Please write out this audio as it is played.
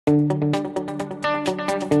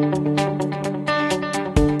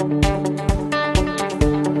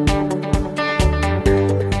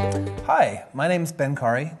My name's Ben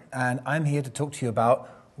Corrie, and I'm here to talk to you about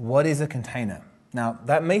what is a container. Now,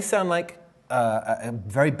 that may sound like a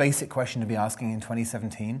very basic question to be asking in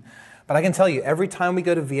 2017, but I can tell you, every time we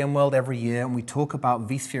go to VMworld every year and we talk about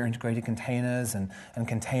vSphere integrated containers and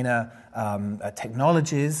container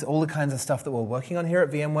technologies, all the kinds of stuff that we're working on here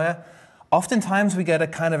at VMware, oftentimes we get a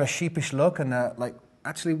kind of a sheepish look and like,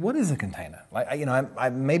 actually, what is a container? Like, I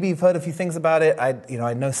maybe you've heard a few things about it.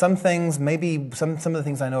 I know some things. Maybe some of the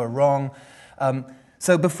things I know are wrong.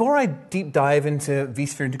 So before I deep dive into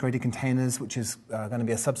vSphere integrated containers, which is going to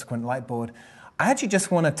be a subsequent lightboard, I actually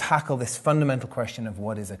just want to tackle this fundamental question of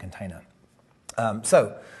what is a container.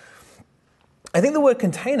 So I think the word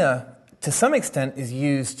container, to some extent, is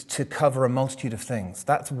used to cover a multitude of things.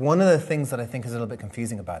 That's one of the things that I think is a little bit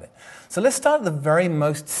confusing about it. So let's start at the very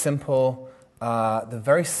most simple. The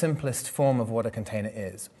very simplest form of what a container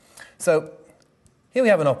is. So here we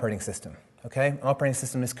have an operating system. Okay, an operating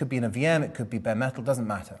system. This could be in a VM, it could be bare metal, doesn't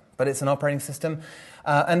matter. But it's an operating system.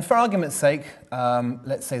 And for argument's sake,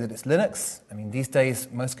 let's say that it's Linux. I mean, these days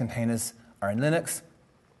most containers are in Linux.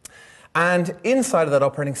 And inside of that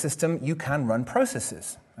operating system, you can run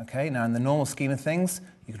processes. Okay, now in the normal scheme of things,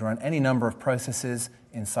 you can run any number of processes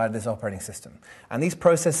inside of this operating system. And these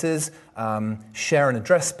processes share an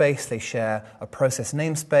address space, they share a process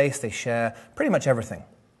namespace, they share pretty much everything.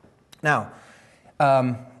 Now,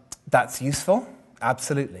 that's useful,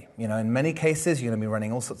 absolutely. In many cases, you're going to be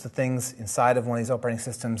running all sorts of things inside of one of these operating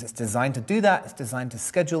systems. It's designed to do that, it's designed to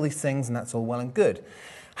schedule these things, and that's all well and good.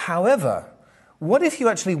 However, what if you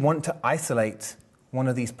actually want to isolate one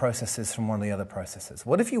of these processes from one of the other processes?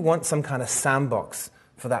 What if you want some kind of sandbox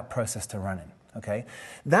for that process to run in? Okay,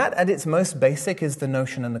 that at its most basic is the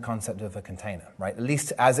notion and the concept of a container, right? At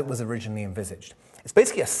least as it was originally envisaged. It's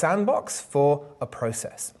basically a sandbox for a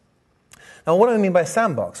process. Now, what do I mean by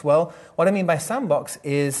sandbox? Well, what I mean by sandbox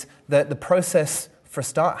is that the process, for a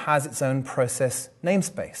start, has its own process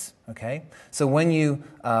namespace. Okay, so when you,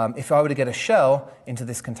 if I were to get a shell into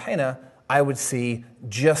this container, I would see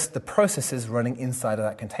just the processes running inside of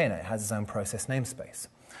that container. It has its own process namespace.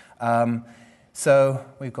 So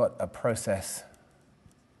we've got a process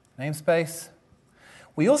namespace.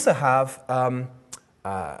 We also have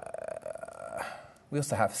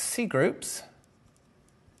C groups,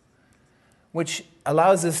 which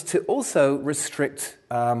allows us to also restrict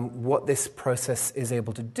what this process is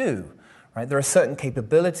able to do. Right? There are certain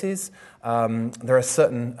capabilities, there are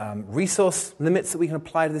certain resource limits that we can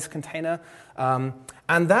apply to this container,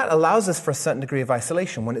 and that allows us for a certain degree of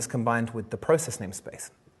isolation when it's combined with the process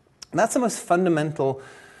namespace. And that's the most fundamental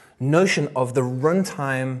notion of the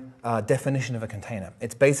runtime definition of a container.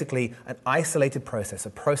 It's basically an isolated process, a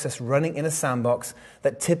process running in a sandbox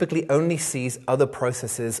that typically only sees other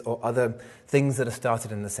processes or other things that are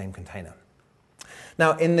started in the same container.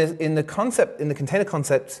 Now, in the container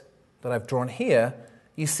concept that I've drawn here,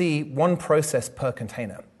 you see one process per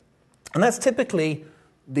container. And that's typically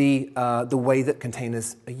the way that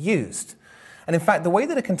containers are used. And in fact, the way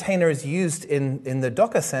that a container is used in the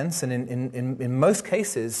Docker sense, and in most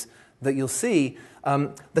cases that you'll see,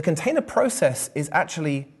 the container process is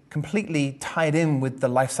actually completely tied in with the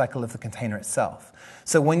lifecycle of the container itself.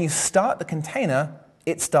 So when you start the container,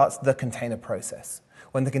 it starts the container process.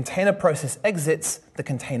 When the container process exits, the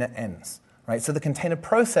container ends. Right? So the container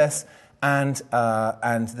process and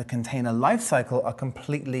the container lifecycle are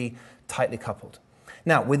completely tightly coupled.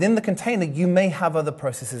 Now, within the container, you may have other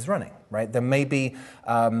processes running, right? There may be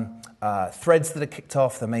threads that are kicked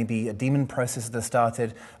off. There may be a daemon process that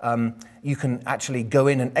started. You can actually go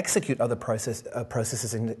in and execute other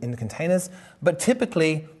processes in the containers. But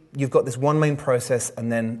typically, you've got this one main process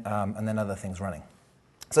and then other things running.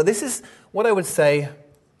 So this is what I would say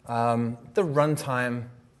the runtime,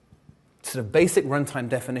 sort of basic runtime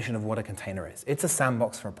definition of what a container is. It's a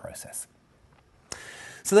sandbox for a process.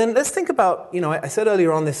 So then let's think about, I said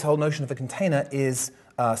earlier on this whole notion of a container is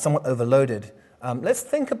somewhat overloaded. Let's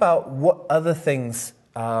think about what other things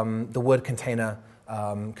the word container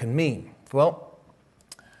can mean. Well,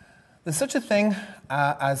 there's such a thing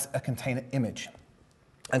as a container image.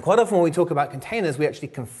 And quite often when we talk about containers, we actually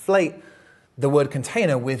conflate the word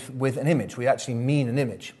container with an image. We actually mean an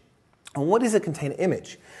image. And what is a container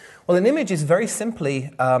image? Well, an image is very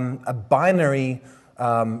simply a binary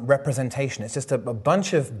representation. It's just a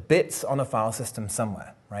bunch of bits on a file system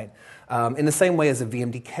somewhere, right? In the same way as a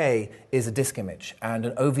VMDK is a disk image, and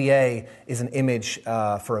an OVA is an image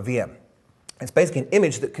for a VM. It's basically an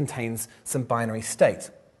image that contains some binary state.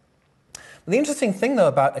 The interesting thing, though,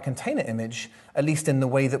 about a container image, at least in the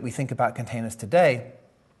way that we think about containers today,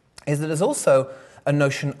 is that there's also a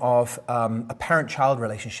notion of a parent-child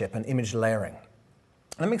relationship and image layering.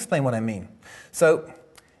 Let me explain what I mean. So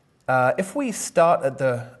if we start at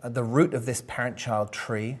the root of this parent-child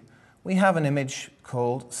tree, we have an image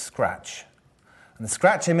called Scratch. And the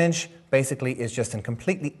Scratch image basically is just a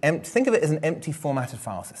completely empty, think of it as an empty formatted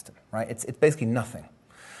file system, right? It's basically nothing.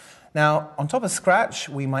 Now, on top of Scratch,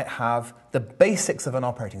 we might have the basics of an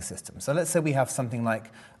operating system. So let's say we have something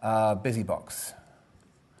like BusyBox,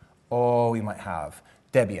 or we might have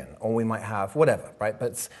Debian, or we might have whatever, right?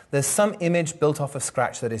 But there's some image built off of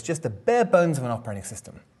Scratch that is just the bare bones of an operating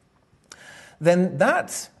system. Then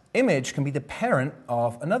that image can be the parent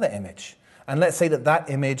of another image. And let's say that that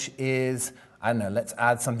image is, I don't know, let's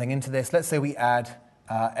add something into this. Let's say we add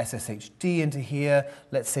SSHD into here.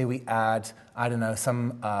 Let's say we add, I don't know,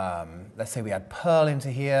 let's say we add Perl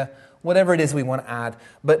into here. Whatever it is we want to add.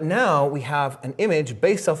 But now we have an image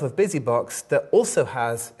based off of BusyBox that also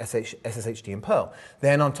has SSHD and Perl.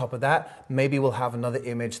 Then on top of that, maybe we'll have another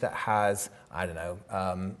image that has, I don't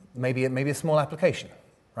know, maybe a small application,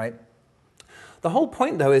 right? The whole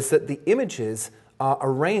point, though, is that the images are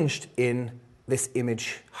arranged in this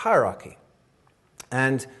image hierarchy.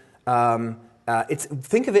 And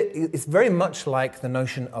think of it, it's very much like the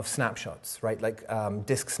notion of snapshots, right? Like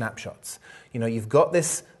disk snapshots. You know, you've got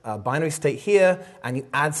this binary state here, and you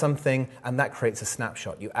add something, and that creates a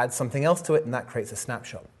snapshot. You add something else to it, and that creates a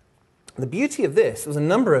snapshot. The beauty of this, there's a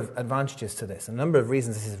number of advantages to this, a number of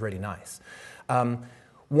reasons this is really nice.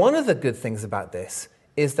 One of the good things about this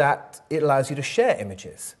is that it allows you to share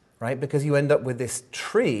images, right? Because you end up with this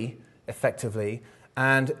tree, effectively,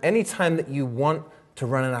 and any time that you want to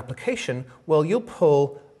run an application, well, you'll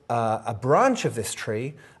pull a branch of this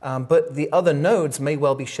tree, but the other nodes may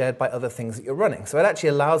well be shared by other things that you're running. So it actually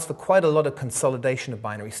allows for quite a lot of consolidation of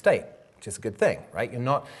binary state, which is a good thing, right? You're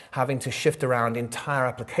not having to shift around entire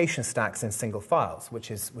application stacks in single files, which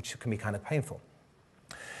can be kind of painful.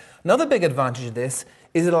 Another big advantage of this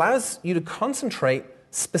is it allows you to concentrate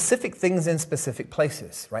specific things in specific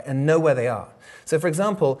places, right, and know where they are. So, for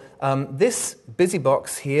example, this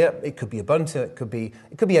BusyBox here, it could be Ubuntu, it could be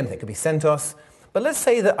anything, it could be CentOS. But let's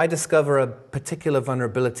say that I discover a particular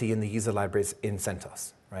vulnerability in the user libraries in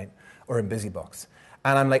CentOS, right, or in BusyBox,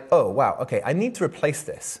 and I'm like, oh wow, okay, I need to replace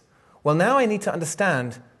this. Well, now I need to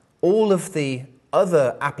understand all of the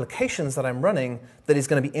other applications that I'm running that is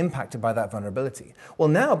going to be impacted by that vulnerability. Well,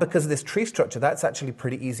 now, because of this tree structure, that's actually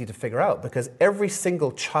pretty easy to figure out, because every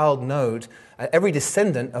single child node, every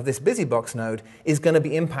descendant of this BusyBox node is going to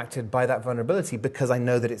be impacted by that vulnerability because I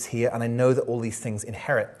know that it's here and I know that all these things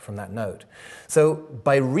inherit from that node. So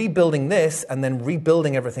by rebuilding this and then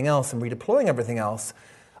rebuilding everything else and redeploying everything else,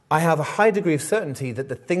 I have a high degree of certainty that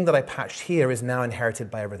the thing that I patched here is now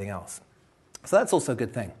inherited by everything else. So that's also a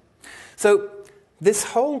good thing. So this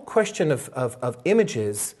whole question of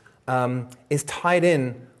images is tied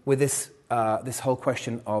in with this whole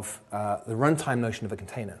question of the runtime notion of a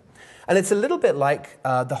container. And it's a little bit like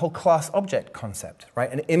the whole class object concept,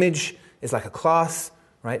 right? An image is like a class,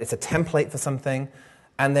 right? It's a template for something,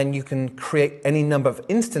 and then you can create any number of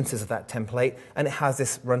instances of that template, and it has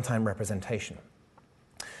this runtime representation.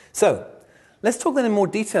 So let's talk then in more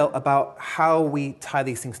detail about how we tie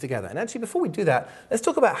these things together. And actually, before we do that, let's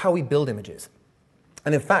talk about how we build images.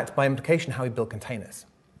 And in fact, by implication, how we build containers.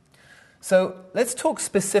 So let's talk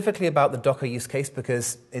specifically about the Docker use case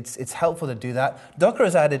because it's helpful to do that. Docker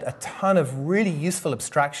has added a ton of really useful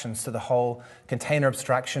abstractions to the whole container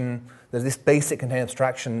abstraction, this basic container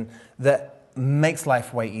abstraction that makes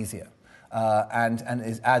life way easier and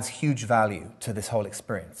adds huge value to this whole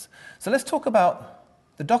experience. So let's talk about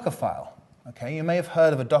the Docker file. Okay, you may have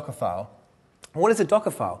heard of a Docker file. What is a Docker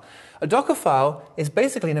file? A Docker file is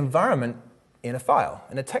basically an environment in a file,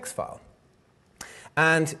 in a text file.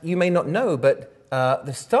 And you may not know, but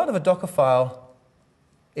the start of a Docker file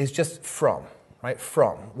is just from, right?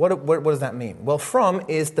 From. What does that mean? Well, from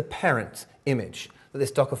is the parent image that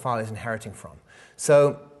this Docker file is inheriting from.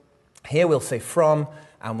 So here we'll say from,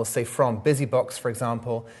 and we'll say from BusyBox, for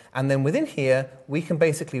example. And then within here, we can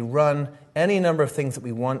basically run any number of things that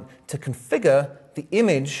we want to configure the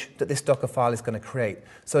image that this Docker file is going to create.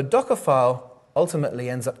 So a Docker file ultimately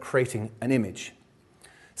ends up creating an image.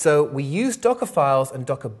 So we use Docker files and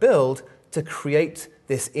Docker build to create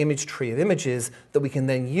this image tree of images that we can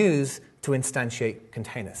then use to instantiate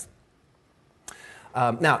containers.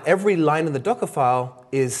 Now, every line in the Docker file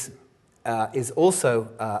is also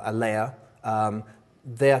a layer.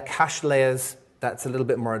 They are cache layers. That's a little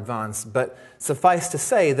bit more advanced. But suffice to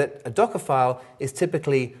say that a Docker file is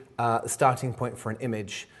typically the starting point for an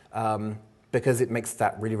image because it makes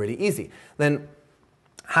that really, really easy. Then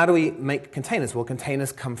how do we make containers? Well,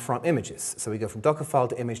 containers come from images. So we go from Docker file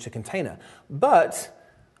to image to container. But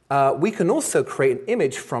we can also create an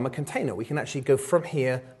image from a container. We can actually go from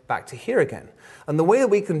here back to here again. And the way that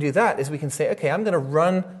we can do that is we can say, okay, I'm going to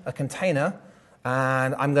run a container,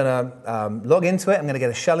 and I'm going to log into it, I'm going to get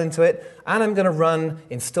a shell into it, and I'm going to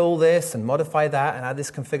install this and modify that and add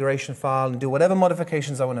this configuration file and do whatever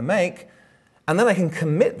modifications I want to make, and then I can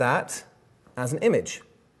commit that as an image.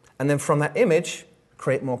 And then from that image,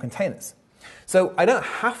 create more containers. So I don't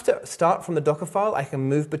have to start from the Docker file. I can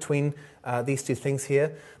move between these two things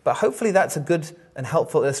here. But hopefully that's a good and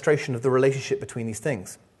helpful illustration of the relationship between these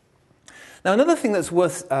things. Now, another thing that's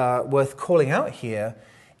worth calling out here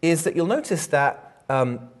is that you'll notice that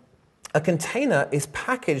a container is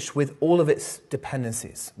packaged with all of its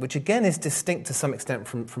dependencies, which again is distinct to some extent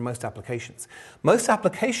from most applications. Most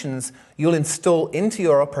applications you'll install into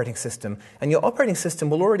your operating system, and your operating system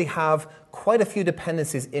will already have quite a few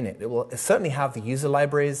dependencies in it. It will certainly have the user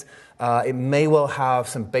libraries. It may well have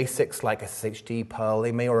some basics like SSHD, Perl.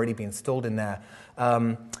 They may already be installed in there.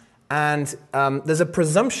 And there's a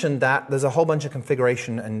presumption that there's a whole bunch of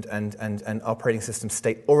configuration and operating system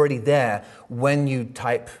state already there when you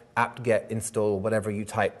type apt-get install, whatever you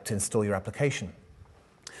type to install your application.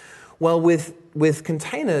 Well, with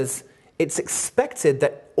containers, it's expected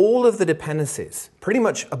that all of the dependencies, pretty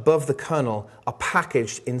much above the kernel, are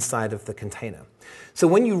packaged inside of the container. So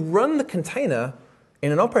when you run the container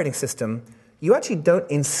in an operating system, you actually don't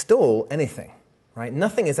install anything. Right?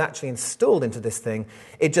 Nothing is actually installed into this thing.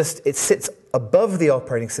 It sits above the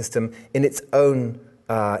operating system in its own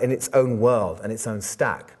world and its own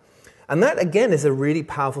stack. And that, again, is a really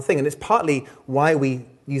powerful thing. And it's partly why we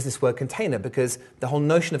use this word container, because the whole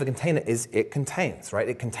notion of a container is it contains, right?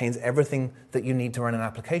 It contains everything that you need to run an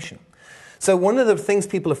application. So one of the things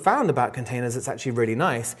people have found about containers that's actually really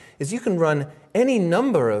nice is you can run any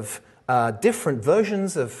number of different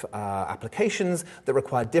versions of applications that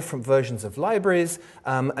require different versions of libraries,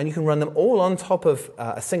 and you can run them all on top of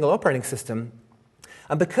a single operating system.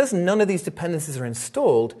 And because none of these dependencies are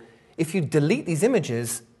installed, if you delete these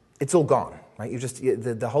images, it's all gone. Right?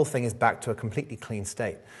 The whole thing is back to a completely clean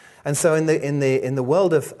state. And so in the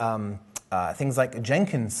world of things like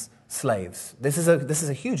Jenkins slaves, this is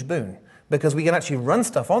a huge boon, because we can actually run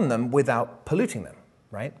stuff on them without polluting them.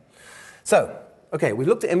 Right? So, okay, we've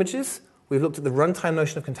looked at images, we've looked at the runtime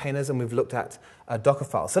notion of containers, and we've looked at Docker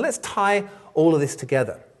files. So let's tie all of this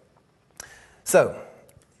together. So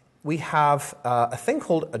we have a thing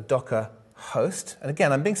called a Docker host. And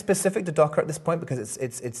again, I'm being specific to Docker at this point because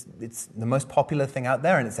it's the most popular thing out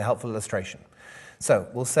there, and it's a helpful illustration. So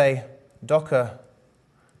we'll say Docker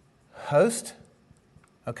host.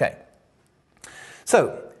 Okay.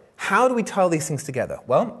 So how do we tie these things together?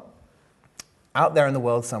 Well, out there in the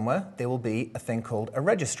world somewhere, there will be a thing called a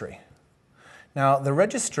registry. Now, the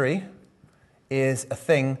registry is a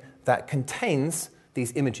thing that contains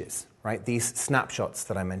these images, right? These snapshots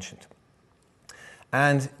that I mentioned.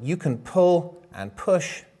 And you can pull and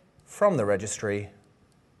push from the registry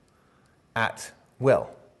at will,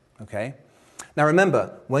 okay? Now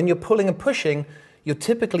remember, when you're pulling and pushing, you're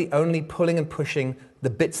typically only pulling and pushing the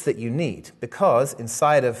bits that you need, because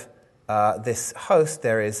inside of this host,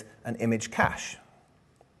 there is an image cache.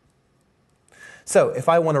 So if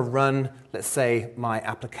I want to run, let's say, my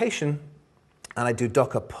application, and I do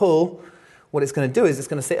docker pull, what it's going to do is it's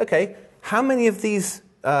going to say, okay, how many of these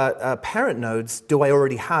parent nodes do I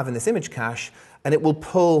already have in this image cache? And it will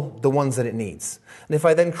pull the ones that it needs. And if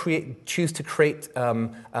I then choose to create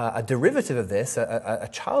a derivative of this, a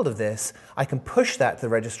child of this, I can push that to the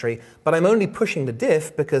registry, but I'm only pushing the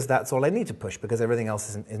diff because that's all I need to push, because everything else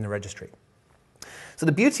is in the registry. So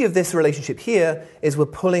the beauty of this relationship here is we're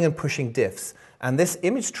pulling and pushing diffs. And this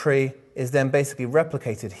image tree is then basically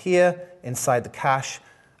replicated here inside the cache,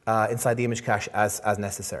 inside the image cache as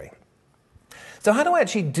necessary. So how do I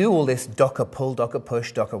actually do all this docker pull, docker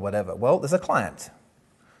push, docker whatever? Well, there's a client.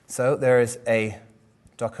 So there is a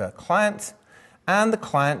Docker client, and the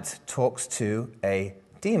client talks to a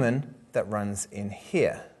daemon that runs in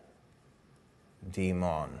here.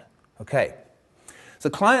 Daemon. Okay. So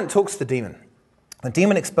the client talks to the daemon. The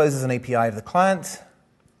daemon exposes an API to the client,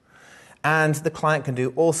 and the client can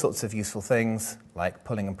do all sorts of useful things, like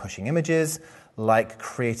pulling and pushing images, like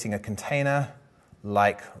creating a container,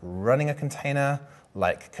 like running a container,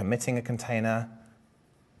 like committing a container.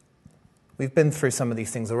 We've been through some of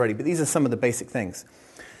these things already, but these are some of the basic things.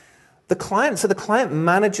 So the client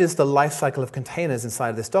manages the lifecycle of containers inside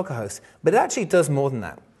of this Docker host, but it actually does more than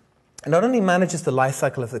that. It not only manages the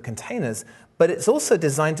lifecycle of the containers, but it's also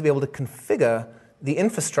designed to be able to configure the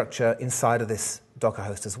infrastructure inside of this Docker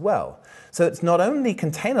host as well. So it's not only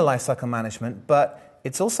container lifecycle management, but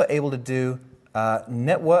it's also able to do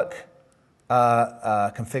network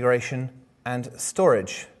configuration and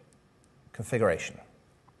storage configuration.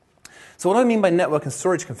 So what do I mean by network and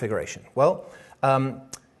storage configuration? Well,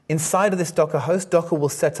 inside of this Docker host, Docker will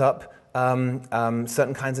set up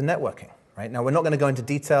certain kinds of networking. Right? Now, we're not going to go into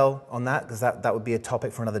detail on that because that would be a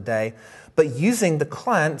topic for another day. But using the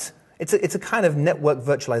client, it's a kind of network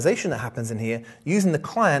virtualization that happens in here. Using the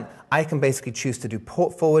client, I can basically choose to do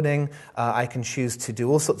port forwarding. I can choose to do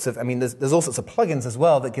all sorts of, there's all sorts of plugins as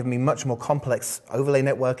well that give me much more complex overlay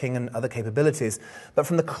networking and other capabilities. But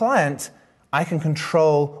from the client, I can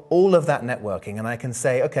control all of that networking. And I can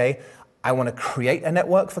say, okay, I want to create a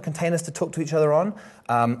network for containers to talk to each other on.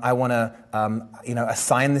 I want to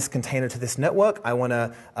assign this container to this network. I want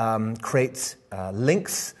to create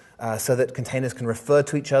links so that containers can refer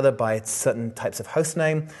to each other by certain types of host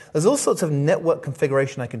name. There's all sorts of network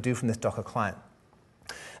configuration I can do from this Docker client.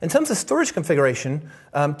 In terms of storage configuration,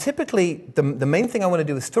 typically the main thing I want to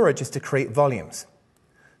do with storage is to create volumes.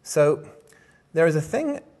 So there is a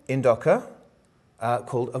thing in Docker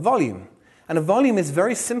called a volume. And a volume is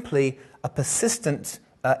very simply a persistent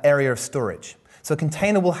area of storage. So a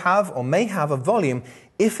container will have or may have a volume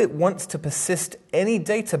if it wants to persist any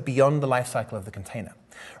data beyond the lifecycle of the container.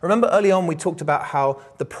 Remember early on we talked about how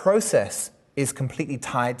the process is completely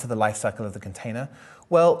tied to the lifecycle of the container.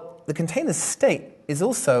 Well, the container's state is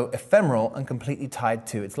also ephemeral and completely tied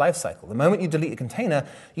to its lifecycle. The moment you delete a container,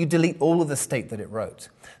 you delete all of the state that it wrote.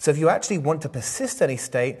 So if you actually want to persist any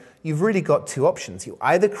state, you've really got two options. You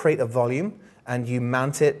either create a volume and you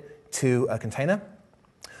mount it to a container,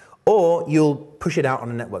 or you'll push it out on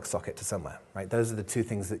a network socket to somewhere. Right? Those are the two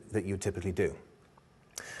things that you typically do.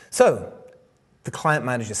 So the client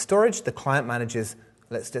manages storage. The client manages,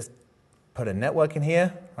 let's just put a network in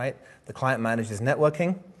here. Right? The client manages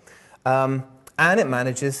networking. And it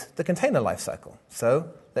manages the container lifecycle. So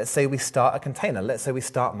let's say we start a container. Let's say we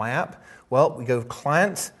start my app. Well, we go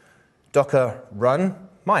client, Docker run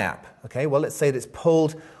my app. Okay, well, let's say that it's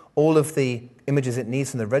pulled all of the images it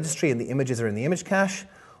needs from the registry and the images are in the image cache.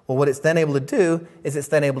 Well, what it's then able to do is it's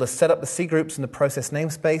then able to set up the C groups in the process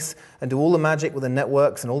namespace and do all the magic with the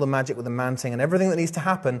networks and all the magic with the mounting and everything that needs to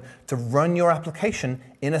happen to run your application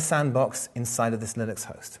in a sandbox inside of this Linux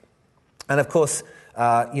host. And of course,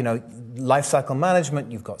 lifecycle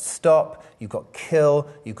management, you've got stop, you've got kill,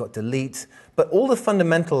 you've got delete, but all the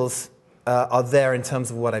fundamentals are there in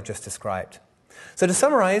terms of what I've just described. So to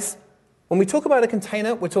summarize, when we talk about a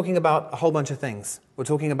container, we're talking about a whole bunch of things. We're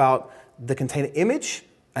talking about the container image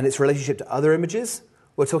and its relationship to other images.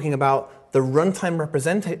 We're talking about the runtime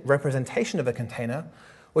representation of a container.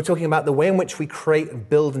 We're talking about the way in which we create and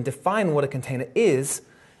build and define what a container is.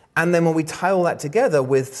 And then when we tie all that together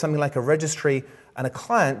with something like a registry and a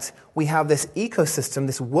client, we have this ecosystem,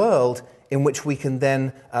 this world in which we can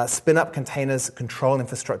then spin up containers, control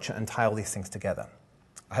infrastructure, and tie all these things together.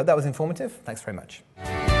 I hope that was informative. Thanks very much.